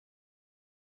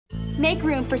Make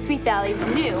room for Sweet Valley's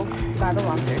new Barbara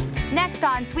Walters. Next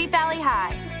on Sweet Valley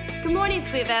High. Good morning,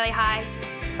 Sweet Valley High.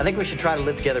 I think we should try to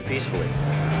live together peacefully.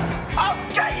 I'll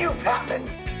get you, Patman!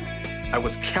 I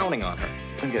was counting on her.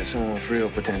 I get someone with real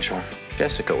potential.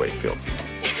 Jessica Wakefield.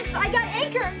 Yes, I got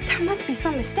Anchor. There must be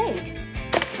some mistake.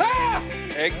 Ah!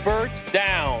 Egbert,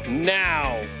 down,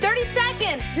 now. 30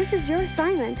 seconds. This is your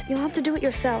assignment. You'll have to do it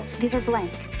yourself. These are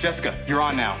blank. Jessica, you're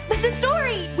on now. But the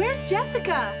story! Where's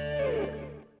Jessica?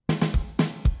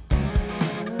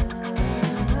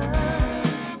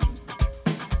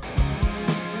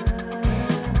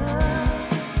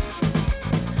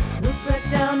 Look right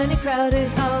down in a crowded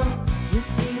hall. You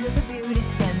see there's a beauty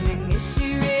standing. Is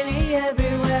she really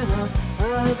everywhere?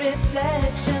 Or a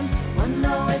reflection? One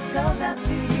always calls out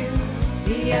to you.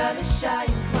 The other shy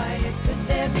and quiet. Could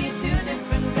there be two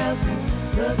different girls who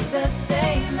look the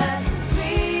same at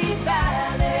Sweet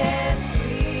Valley,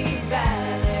 Sweet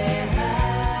Valley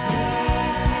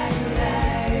High,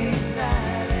 Sweet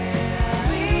Valley,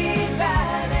 Sweet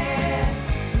Valley,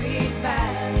 Sweet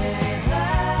Valley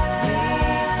High,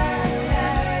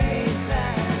 Sweet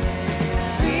Valley,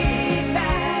 Sweet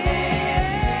Valley,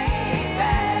 Sweet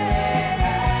Valley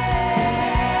High,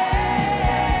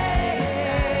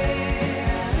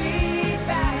 Sweet Valley, Sweet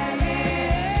Valley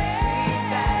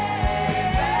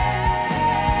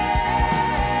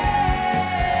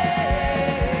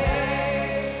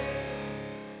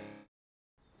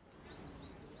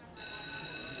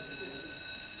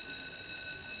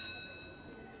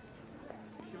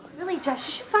Really, Jess,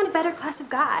 you should find a better class of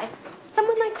guy.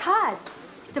 Someone like Todd.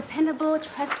 He's dependable,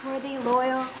 trustworthy,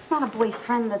 loyal. It's not a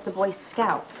boyfriend, that's a Boy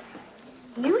Scout.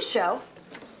 News show?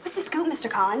 What's the scoop, Mr.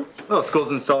 Collins? Well,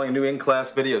 school's installing a new in-class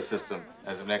video system.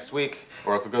 As of next week,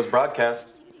 Oracle goes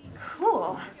broadcast.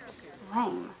 Cool.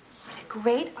 Lame. What a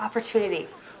great opportunity.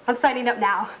 I'm signing up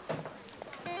now.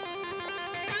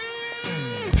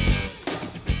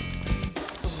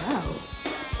 Hello.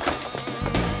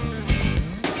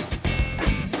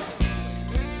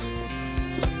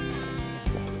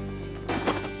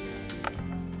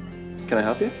 Can I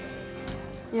help you?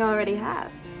 You already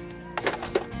have.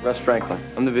 Russ Franklin.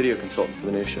 I'm the video consultant for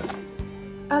the news show.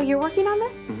 Oh, you're working on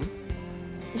this?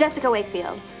 Mm-hmm. Jessica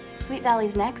Wakefield, Sweet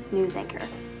Valley's next news anchor.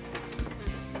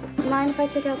 Mind if I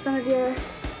check out some of your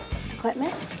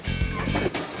equipment?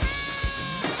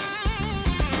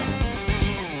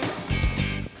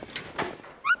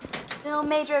 Film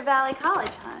major at Valley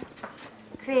College, huh?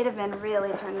 Creative and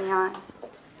really turned me on.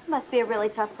 Must be a really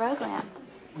tough program.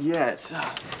 Yeah, it's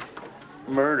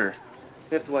murder.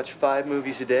 We have to watch 5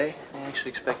 movies a day. They actually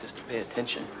expect us to pay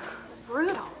attention.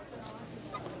 Brutal.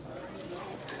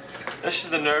 This is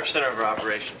the nerve center of our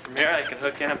operation. From here, I can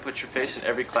hook in and put your face in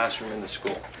every classroom in the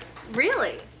school.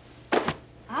 Really?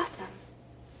 Awesome.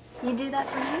 You do that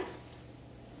for me?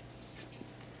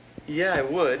 Yeah, I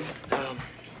would.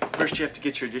 First, you have to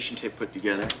get your audition tape put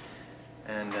together,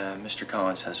 and Mr.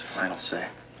 Collins has a final say.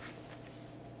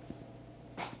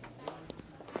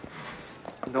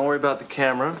 Don't worry about the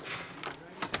camera.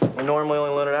 I normally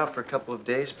only loan it out for a couple of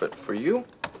days, but for you,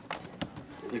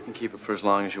 you can keep it for as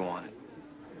long as you want it.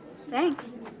 Thanks.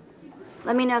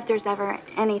 Let me know if there's ever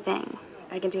anything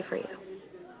I can do for you.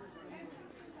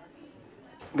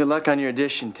 Good luck on your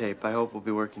audition tape. I hope we'll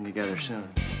be working together soon.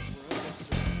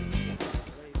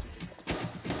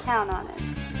 Count on it.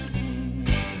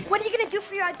 What are you gonna do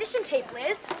for your audition tape,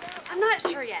 Liz? I'm not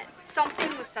sure yet.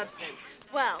 Something with substance.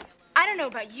 Well, I don't know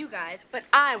about you guys, but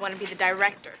I want to be the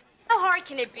director. How hard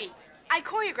can it be? I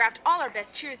choreographed all our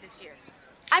best cheers this year.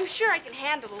 I'm sure I can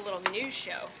handle a little news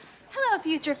show. Hello,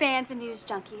 future fans and news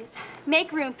junkies.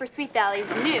 Make room for Sweet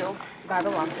Valley's new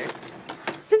Barbara Walters.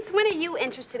 Since when are you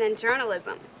interested in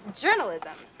journalism?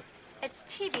 Journalism? It's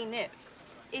TV news.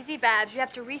 Easy, Babs. You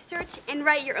have to research and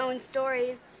write your own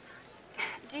stories.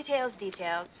 Details,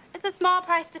 details. It's a small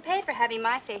price to pay for having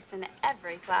my face in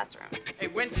every classroom. Hey,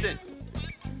 Winston.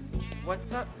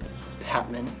 What's up?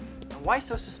 Patman. Why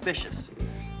so suspicious?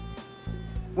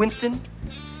 Winston,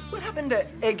 what happened to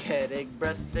egghead, egg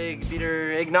breath, egg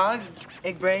beater, eggnog,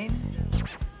 egg brain?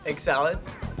 Egg salad?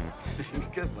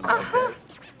 Good one, like this.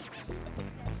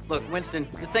 Look, Winston,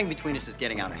 this thing between us is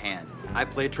getting out of hand. I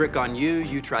play a trick on you,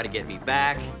 you try to get me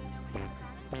back.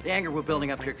 The anger we're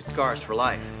building up here could scar us for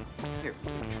life. Here,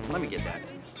 let me get that.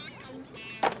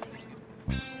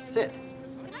 Sit.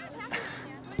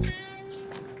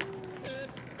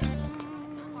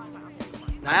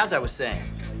 Now, as I was saying,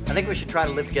 I think we should try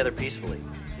to live together peacefully.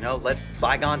 You know, let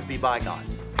bygones be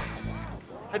bygones.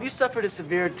 Have you suffered a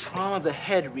severe trauma of the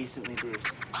head recently,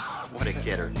 Bruce? What a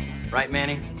kidder. Right,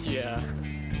 Manny? Yeah.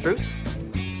 Bruce?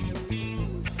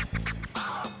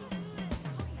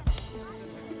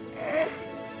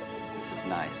 She's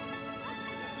nice.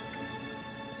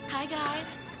 Hi, guys.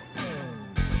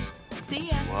 See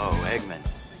ya. Whoa, Eggman.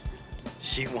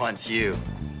 She wants you.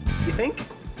 You think?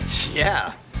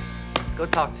 Yeah. Go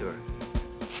talk to her.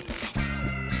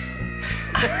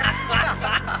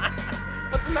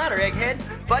 What's the matter, Egghead?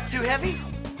 Butt too heavy?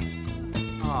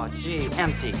 Oh, gee,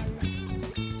 empty.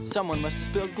 Someone must have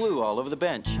spilled glue all over the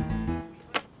bench.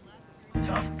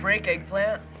 Tough break,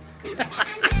 Eggplant.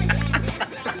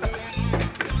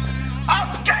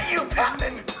 I'll get you,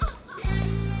 Patman!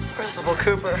 Principal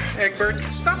Cooper. Egbert,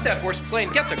 stop that horseplay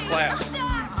and get to class.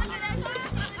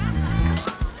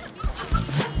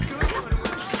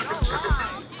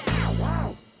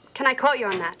 Can I quote you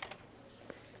on that?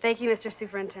 Thank you, Mr.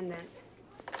 Superintendent.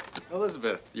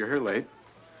 Elizabeth, you're here late.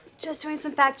 Just doing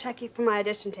some fact checking for my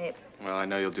audition tape. Well, I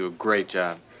know you'll do a great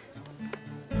job.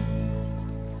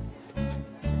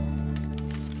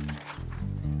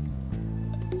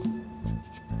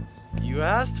 You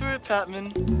asked for it,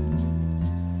 Patman.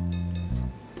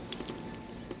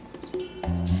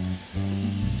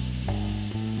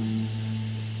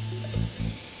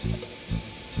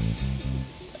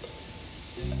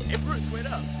 Hey, Bruce, wait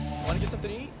up. Want to get something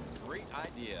to eat? Great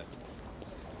idea.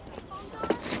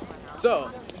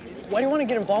 So, why do you want to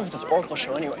get involved with this Oracle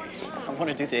show anyway? I want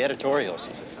to do the editorials,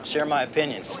 share my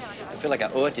opinions. I feel like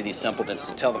I owe it to these simpletons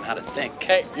to tell them how to think.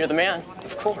 Hey, you're the man.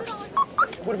 Of course.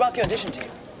 What about the audition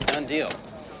tape? Done deal.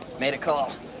 Made a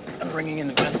call. I'm bringing in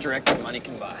the best director money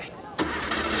can buy.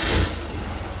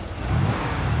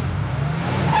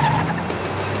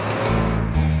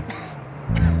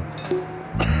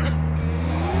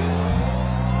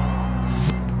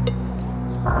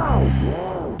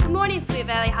 Good morning, Sweet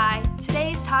Valley High.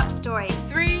 Today's top story.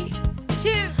 3, 2.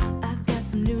 I've got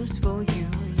some news for you.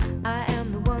 I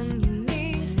am the one you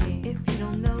need. If you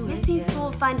don't know it Missing yet.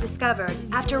 school fund discovered.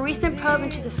 After a recent probe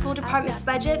into the school department's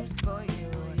budget,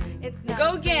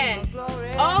 Go again.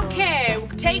 Okay,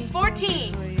 take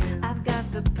 14. I've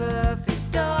got the perfect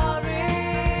story.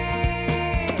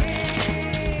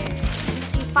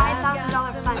 missing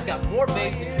 $5,000 fund. I've got more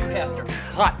babes than you have to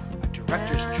cut. A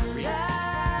director's dream.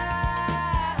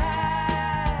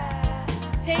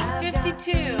 Take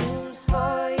 52. News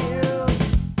for you.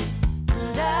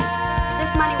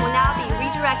 This money will now be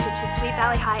redirected to Sweet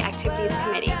Valley High Activities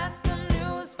Committee. Got some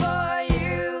news for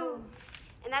you.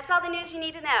 And that's all the news you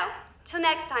need to know. Till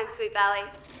next time, Sweet Valley.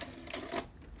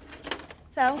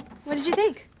 So, what did you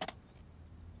think?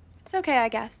 It's okay, I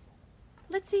guess.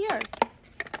 Let's see yours.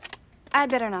 I'd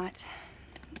better not.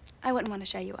 I wouldn't want to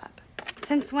show you up.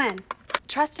 Since when?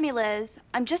 Trust me, Liz.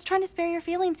 I'm just trying to spare your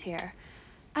feelings here.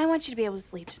 I want you to be able to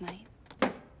sleep tonight.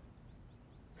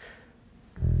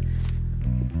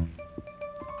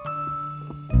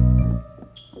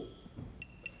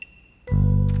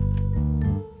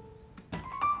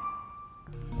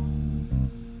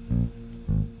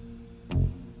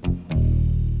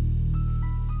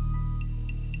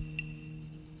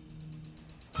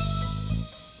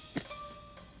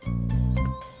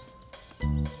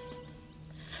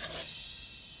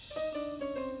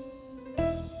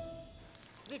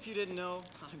 As if you didn't know,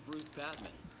 I'm Bruce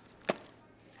Patman.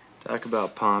 Talk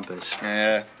about pompous.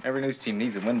 Yeah, every news team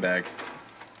needs a windbag.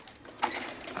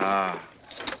 Ah,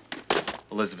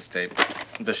 Elizabeth's tape.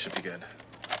 This should be good.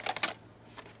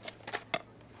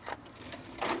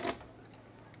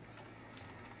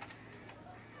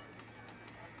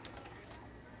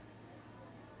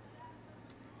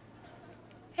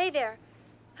 Hey there.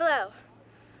 Hello.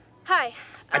 Hi.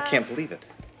 I can't believe it.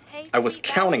 Hey, I was Sweet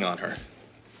Valley. counting on her.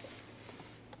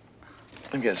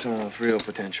 I've got someone with real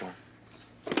potential.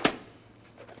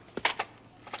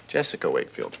 Jessica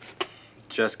Wakefield.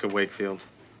 Jessica Wakefield.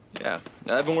 Yeah,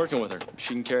 I've been working with her.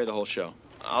 She can carry the whole show.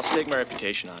 I'll stake my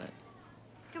reputation on it.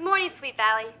 Good morning, Sweet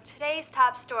Valley. Today's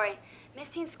top story.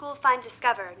 Missing school fund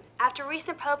discovered. After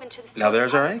recent probe into the school Now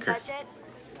there's our department's anchor.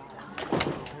 budget.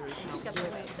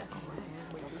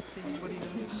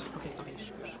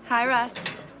 Hi, Russ.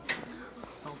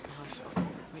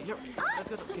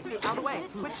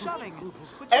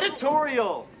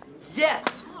 Editorial.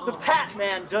 Yes, the Pat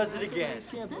Man does it again.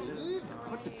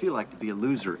 What's it feel like to be a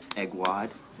loser,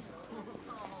 Eggwad?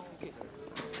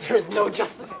 There is no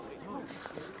justice.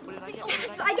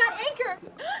 Yes, I got anchor.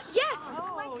 Yes.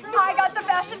 I got the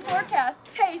fashion forecast.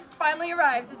 Taste finally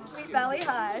arrives at Sweet Valley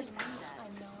High.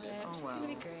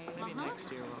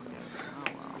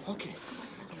 Okay.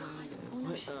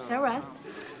 So, Russ,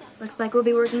 looks like we'll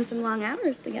be working some long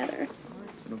hours together.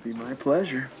 It'll be my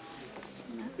pleasure.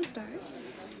 That's a start.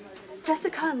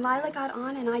 Jessica and Lila got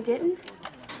on and I didn't?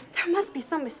 There must be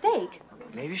some mistake.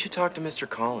 Maybe you should talk to Mr.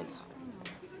 Collins.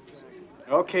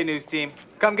 Okay, news team.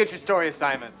 Come get your story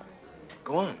assignments.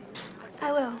 Go on.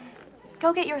 I will.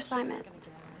 Go get your assignment.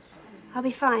 I'll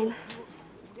be fine.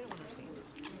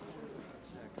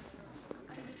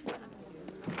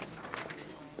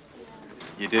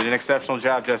 You did an exceptional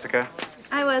job, Jessica.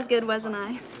 I was good, wasn't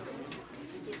I?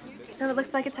 So it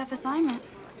looks like a tough assignment.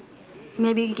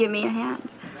 Maybe you could give me a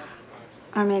hand.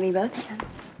 Or maybe both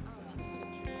hands.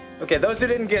 Okay, those who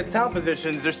didn't get talent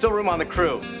positions, there's still room on the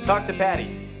crew. Talk to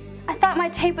Patty. I thought my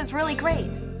tape was really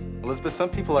great. Elizabeth, some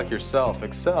people like yourself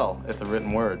excel at the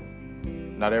written word.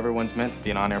 Not everyone's meant to be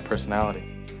an on-air personality.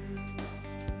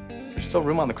 There's still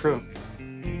room on the crew.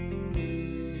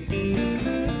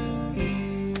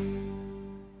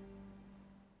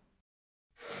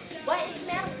 What is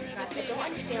the matter with you? I don't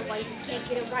understand why you just can't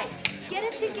get it right. Get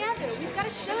it together. We've got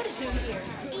a show to do here.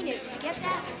 Enid, did you get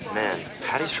that? Man,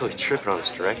 Patty's really tripping on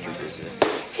this director business.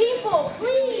 People,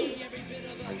 please!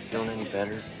 Are you feeling any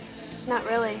better? Not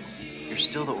really. You're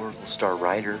still the Oracle Star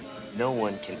writer. No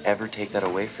one can ever take that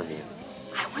away from you.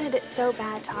 I wanted it so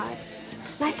bad, Todd.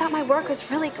 And I thought my work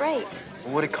was really great.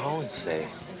 Well, what did Collins say?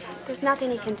 There's nothing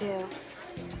he can do.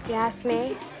 If you ask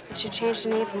me, we should change the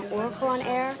name from Oracle on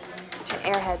Air to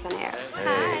Airheads on Air.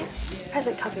 Hey.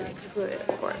 Present company excluded,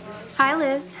 of course. Hi,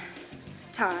 Liz.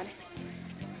 Todd.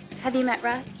 Have you met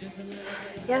Russ?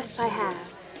 Yes, I have.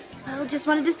 Well, just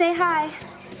wanted to say hi.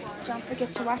 Don't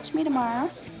forget to watch me tomorrow.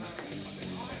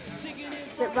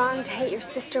 Is it wrong to hate your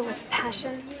sister with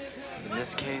passion? In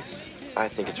this case, I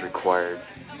think it's required.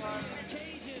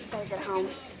 Better get home.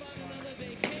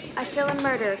 I feel a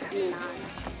murder coming on.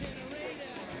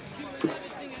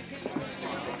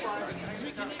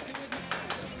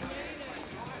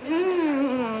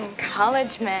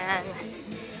 College man.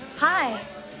 Hi,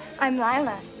 I'm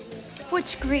Lila.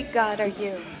 Which Greek god are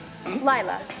you?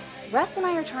 Lila, Russ and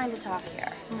I are trying to talk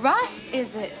here. Russ,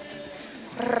 is it?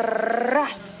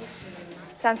 Russ.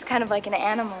 Sounds kind of like an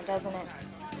animal, doesn't it?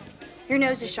 Your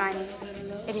nose is shiny.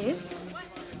 It is?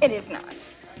 It is not.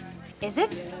 Is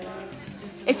it?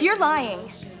 If you're lying,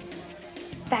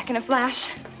 back in a flash.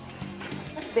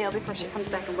 Let's bail before she comes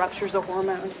back and ruptures a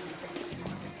hormone.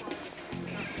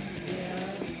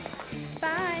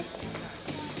 Bye.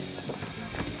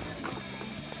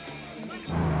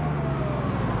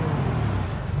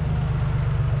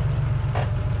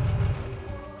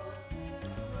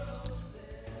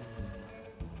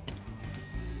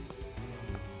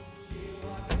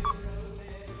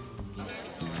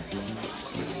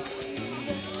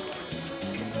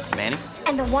 Manny?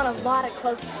 And I want a lot of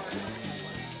close-ups.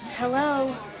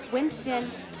 Hello, Winston.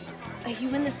 Are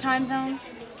you in this time zone?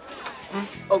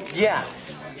 Oh, yeah.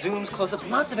 Zooms, close-ups,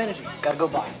 lots of energy. Gotta go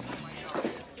by.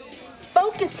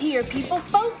 Focus here, people,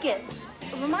 focus.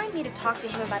 Remind me to talk to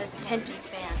him about his attention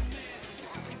span.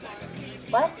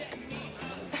 What?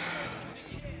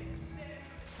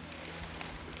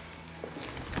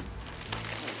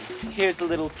 Here's a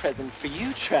little present for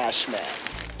you, trash man.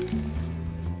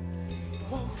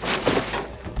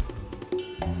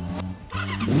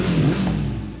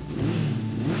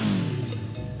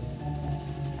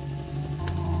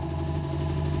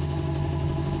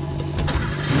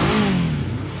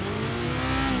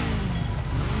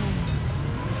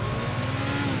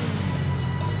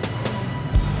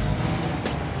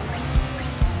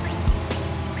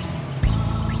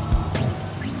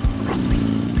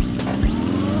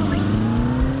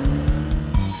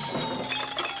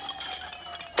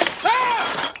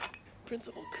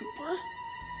 Principal Cooper?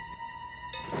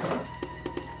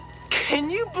 Can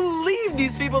you believe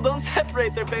these people don't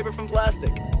separate their paper from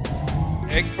plastic?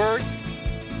 Egbert,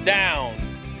 down.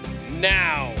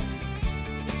 Now.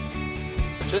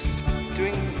 Just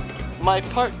doing my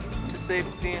part to save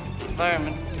the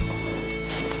environment.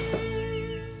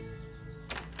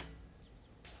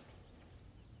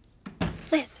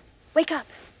 Liz, wake up.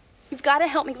 You've got to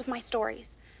help me with my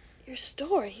stories. Your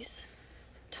stories?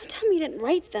 Don't tell me you didn't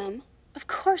write them. Of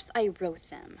course I wrote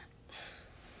them.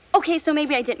 Okay, so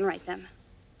maybe I didn't write them.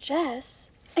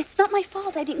 Jess? It's not my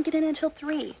fault. I didn't get in until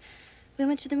 3. We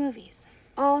went to the movies.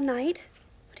 All night?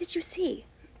 What did you see?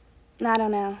 I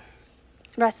don't know.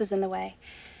 Russ is in the way.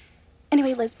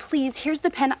 Anyway, Liz, please, here's the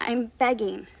pen. I'm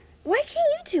begging. Why can't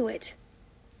you do it?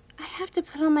 I have to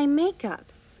put on my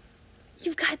makeup.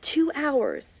 You've got 2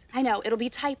 hours. I know, it'll be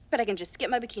tight, but I can just skip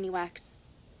my bikini wax.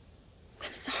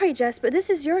 I'm sorry, Jess, but this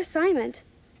is your assignment.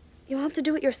 You'll have to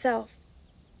do it yourself.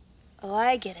 Oh,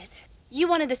 I get it. You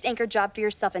wanted this anchor job for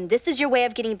yourself, and this is your way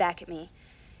of getting back at me.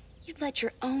 You'd let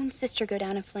your own sister go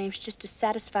down in flames just to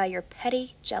satisfy your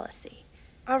petty jealousy.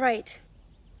 All right.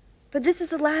 But this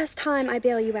is the last time I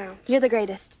bail you out. You're the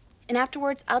greatest. And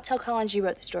afterwards, I'll tell Collins you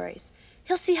wrote the stories.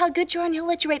 He'll see how good you are, and he'll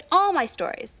let you write all my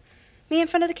stories. Me in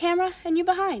front of the camera, and you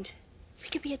behind. We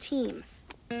could be a team.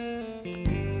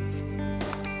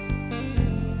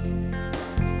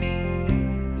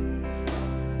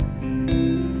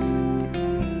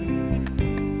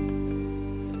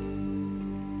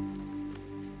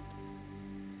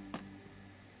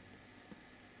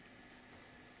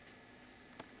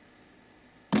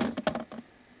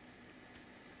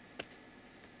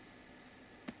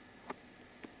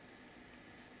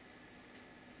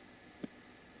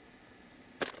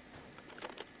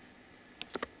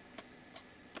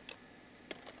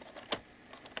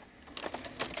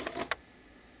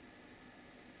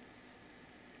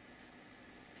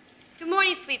 Good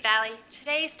morning, Sweet Valley.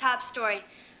 Today's top story.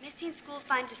 Missing school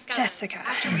find discovered. Jessica.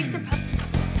 After recent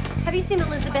Have you seen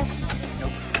Elizabeth?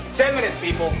 Nope. 10 minutes,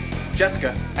 people.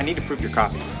 Jessica, I need to prove your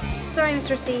copy. Sorry,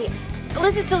 Mr. C.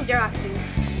 Liz is still Xeroxing.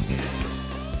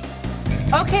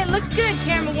 Okay, looks good,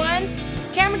 camera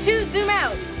 1. Camera 2, zoom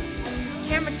out.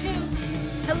 Camera 2.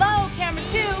 Hello, camera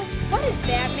 2. What is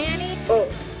that, Manny?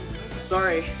 Oh,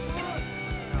 sorry.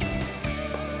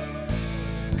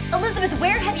 Elizabeth,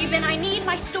 where have you been? I need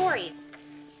my stories.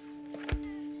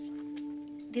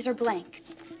 These are blank.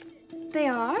 They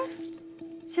are?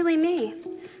 Silly me.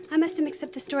 I must have mixed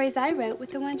up the stories I wrote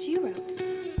with the ones you wrote.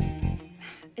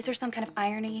 Is there some kind of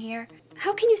irony here?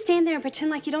 How can you stand there and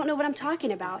pretend like you don't know what I'm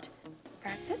talking about?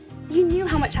 Practice? You knew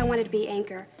how much I wanted to be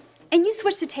anchor, and you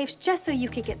switched the tapes just so you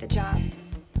could get the job.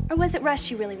 Or was it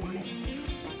Russ you really wanted?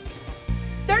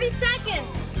 30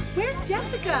 seconds. Where's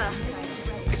Jessica?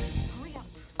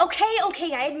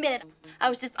 Okay, I admit it. I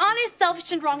was dishonest,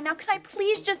 selfish, and wrong. Now, can I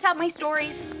please just have my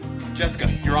stories?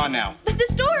 Jessica, you're on now. But the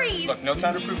stories! Look, no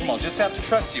time to prove them all. Just have to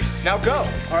trust you. Now go.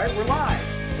 All right, we're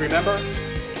live. Remember?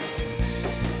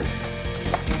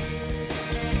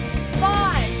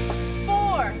 5,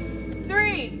 4,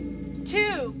 3,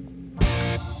 2.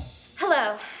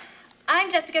 Hello,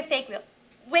 I'm Jessica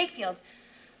Wakefield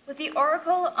with the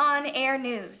Oracle On Air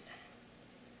News.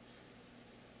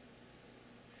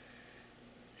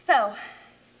 So,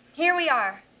 here we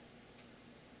are.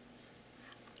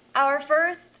 Our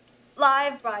first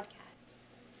live broadcast.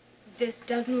 This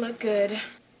doesn't look good.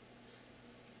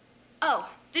 Oh,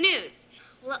 the news.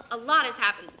 Well, a lot has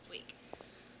happened this week.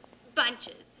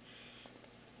 Bunches.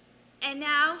 And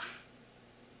now,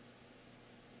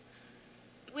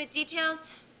 with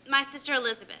details, my sister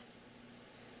Elizabeth.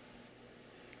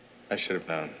 I should have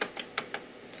known.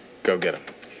 Go get him.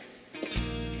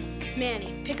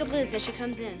 Manny, pick up Liz as she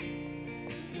comes in.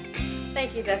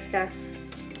 Thank you, Jessica.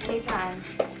 Anytime.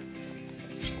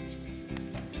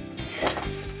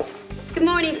 Good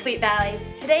morning, Sweet Valley.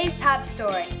 Today's top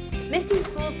story. Missing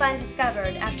school fund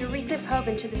discovered after recent probe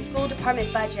into the school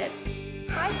department budget.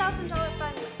 $5,000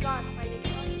 fund was lost by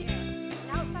an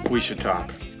error. We should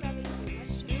talk.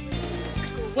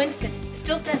 Winston,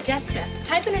 still says Jessica.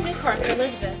 Type in a new card for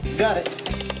Elizabeth. Got it.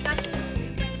 Discussion with the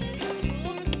superintendent of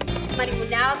schools. This money will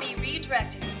now be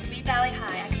redirected to Sweet Valley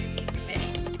High Activities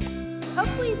Committee.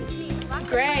 Hopefully this means lots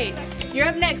Great. You're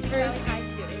up next, Bruce. High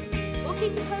students. We'll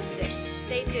keep you posted.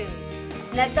 Stay tuned.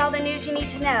 And that's all the news you need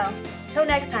to know. Till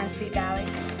next time, Sweet Valley.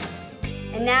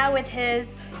 And now with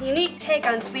his unique take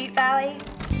on Sweet Valley,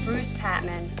 Bruce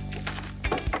Patman.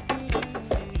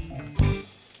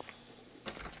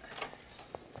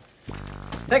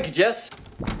 Thank you, Jess.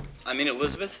 I mean,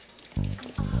 Elizabeth.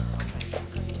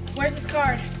 Where's his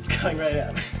card? It's going right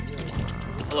out.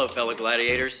 Hello, fellow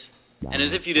gladiators. And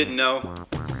as if you didn't know,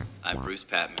 I'm Bruce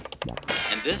Patman.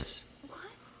 And this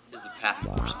is the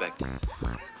Patman Perspective.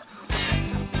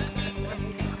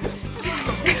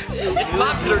 It's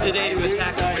popular today to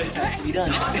attack the It has to be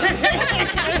done.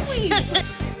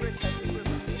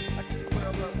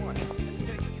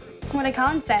 What did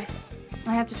Colin say?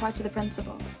 I have to talk to the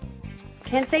principal.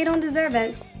 Can't say you don't deserve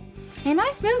it. Hey,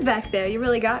 nice move back there. You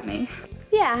really got me.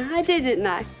 Yeah, I did, didn't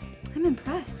I? I'm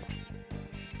impressed.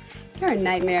 You're a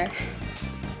nightmare.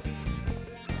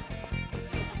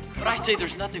 But I say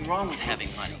there's nothing wrong with having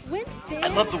money. Winston. I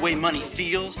love the way money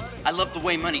feels. I love the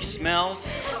way money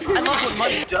smells. I love what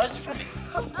money does for me.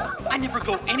 I never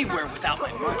go anywhere without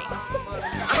my money.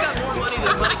 I got more money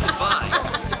than money can buy.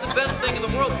 It's the best thing in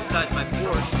the world besides my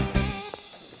Porsche.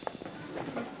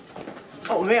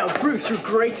 Oh man, Bruce, you're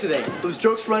great today. Those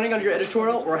jokes running on your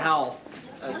editorial were hell.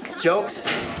 Jokes?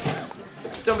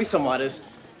 Don't be so modest.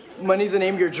 Money's the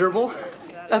name of your gerbil?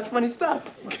 That's funny stuff.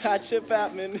 Gotcha,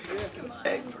 Patman.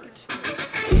 Egbert.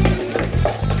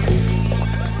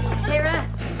 Hey,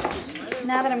 Russ.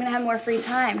 Now that I'm gonna have more free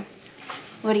time,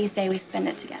 what do you say we spend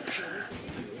it together?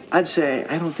 I'd say,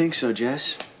 I don't think so,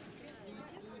 Jess.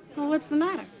 Well, what's the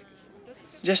matter?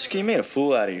 Jessica, you made a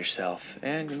fool out of yourself,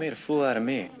 and you made a fool out of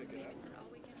me.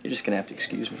 You're just gonna have to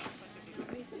excuse me.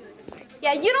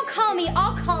 Yeah, you don't call me,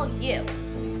 I'll call you.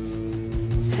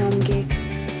 Film geek.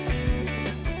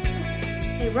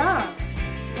 Hey, Rob.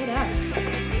 Hey, Dad.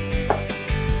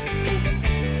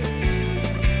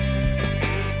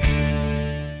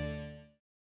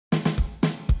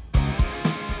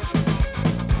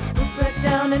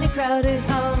 Down in a crowded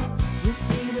hall, you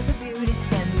see there's a beauty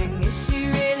standing. Is she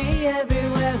really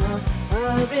everywhere? Or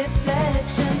a reflection?